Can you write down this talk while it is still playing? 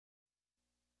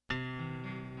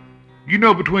You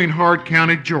know, between Hart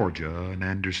County, Georgia, and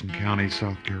Anderson County,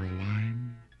 South Carolina,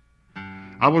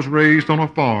 I was raised on a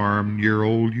farm near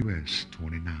old US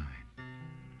 29.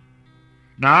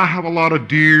 Now, I have a lot of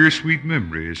dear, sweet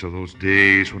memories of those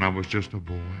days when I was just a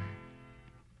boy,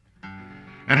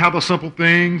 and how the simple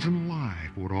things in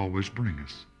life would always bring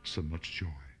us so much joy.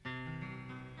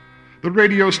 The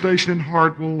radio station in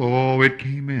Hartville, oh, it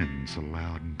came in so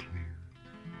loud and clear,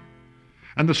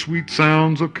 and the sweet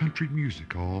sounds of country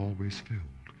music always filled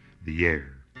the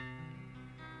air.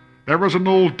 There was an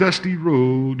old dusty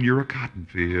road near a cotton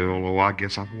field, oh, I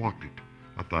guess I've walked it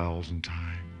 1,000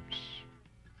 times,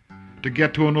 to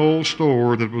get to an old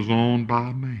store that was owned by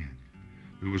a man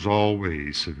who was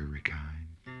always so very kind.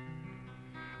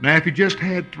 Now, if you just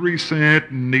had 3 cents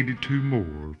and needed 2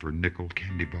 more for a nickel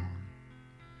candy bar,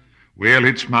 well,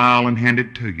 he'd smile and hand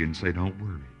it to you and say, "Don't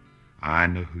worry, I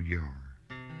know who you are."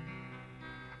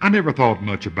 I never thought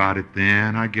much about it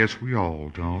then. I guess we all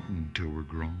don't until we're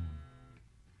grown.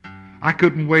 I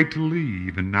couldn't wait to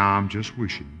leave, and now I'm just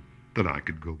wishing that I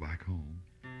could go back home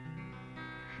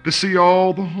to see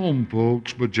all the home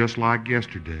folks, but just like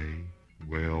yesterday,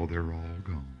 well, they're all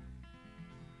gone.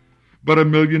 But a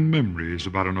million memories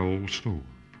about an old store,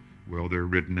 well, they're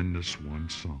written in this one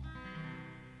song.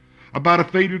 About a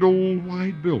faded old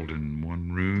white building,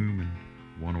 1 room and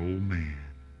 1 old man,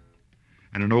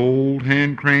 and an old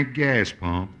hand-cranked gas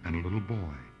pump and a little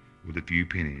boy with a few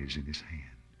pennies in his hand.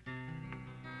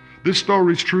 This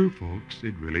story's true, folks.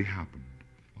 It really happened.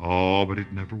 Oh, but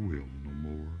it never will no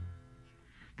more.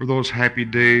 For those happy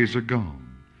days are gone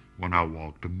when I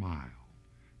walked a mile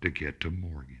to get to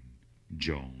Morgan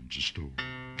Jones' store.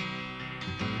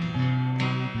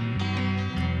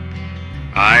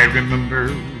 I remember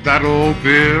that old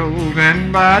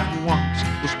building that once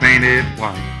was painted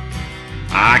white.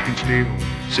 I can still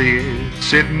see it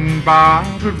sitting by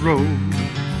the road.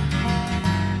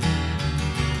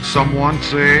 Someone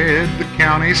said the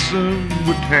county soon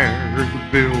would tear the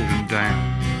building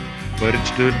down, but it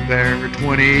stood there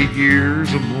 20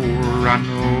 years or more, I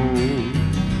know.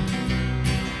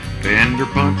 Fender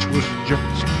punch was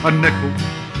just a nickel,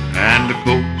 and the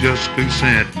Coke just 2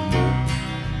 cents more.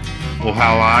 Oh,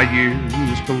 how I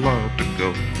used to love to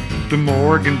go to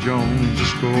Morgan Jones'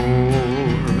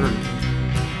 store.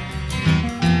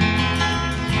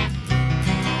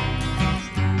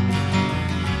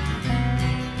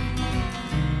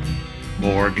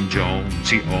 Morgan Jones,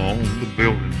 he owned the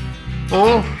building.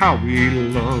 Oh, how we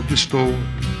loved the store.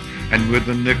 And with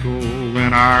a nickel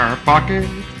in our pocket,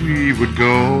 we would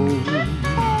go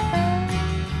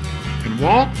and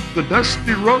walk the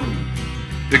dusty road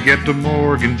to get to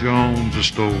Morgan Jones'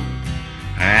 store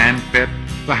and pet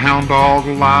the hound dog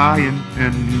lying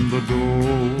in the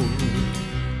door.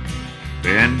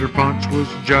 Fender punch was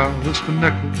just a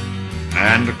nickel,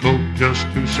 and the Coke just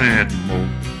 2 cents more.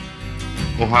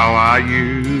 Oh, how I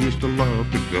used to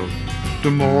love to go to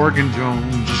Morgan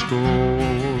Jones'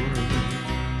 store.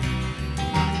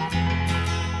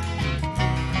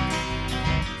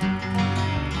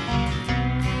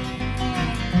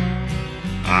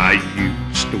 I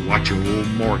used to watch old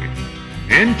Morgan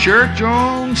in church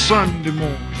on Sunday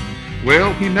morning.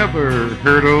 Well, he never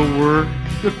heard a word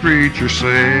the preacher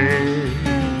said.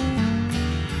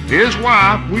 His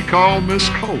wife we called Miss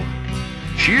Cola.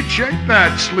 She'd shake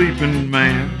that sleeping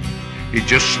man. He'd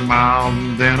just smile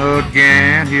and then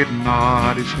again he'd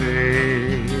nod his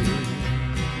head.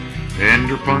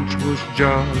 Fender punch was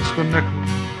just a nickel,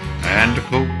 and the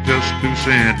Coke just 2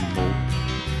 cents more.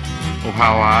 Oh,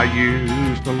 how I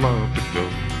used to love to go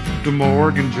to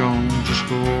Morgan Jones'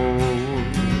 store.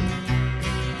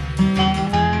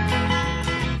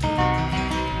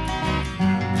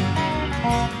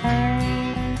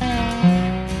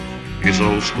 His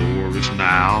old store is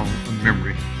now a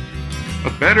memory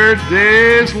of better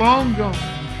days long gone.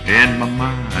 In my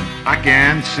mind, I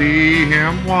can see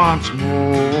him once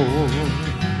more,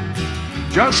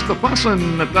 just a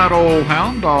fussing at that old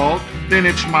hound dog. Then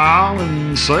he'd smile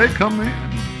and say, "Come in.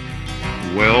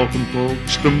 Welcome,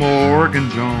 folks, to Morgan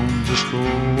Jones'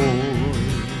 store."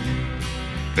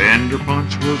 Fender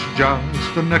punch was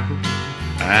just a nickel,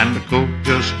 and the Coke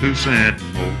just 2 cents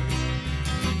more.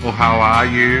 Oh, how I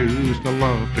used to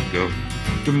love to go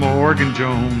to Morgan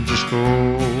Jones'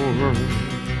 store.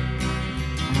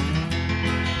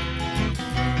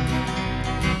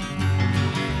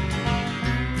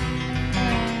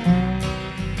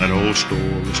 That old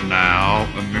store is now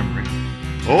a memory.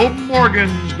 Old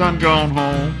Morgan's done gone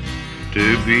home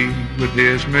to be with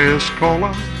his Miss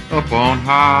Cola up on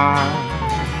high.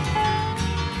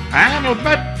 And I'll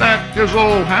bet that his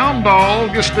old hound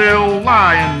dog is still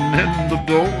lying in the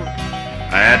door,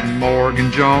 at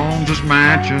Morgan Jones's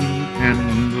mansion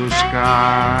in the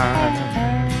sky.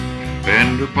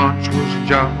 Fender punch was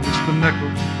just a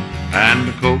nickel, and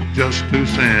the Coke just 2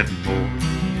 cents more.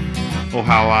 Oh,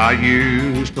 how I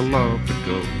used to love to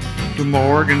go to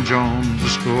Morgan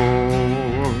Jones's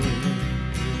store.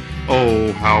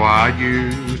 Oh, how I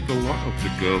used to love to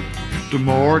go to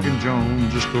Morgan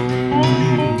Jones's store.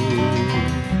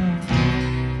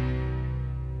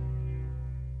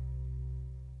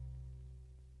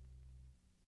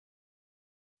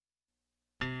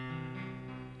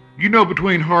 You know,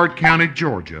 between Hart County,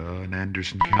 Georgia, and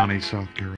Anderson County, South Carolina,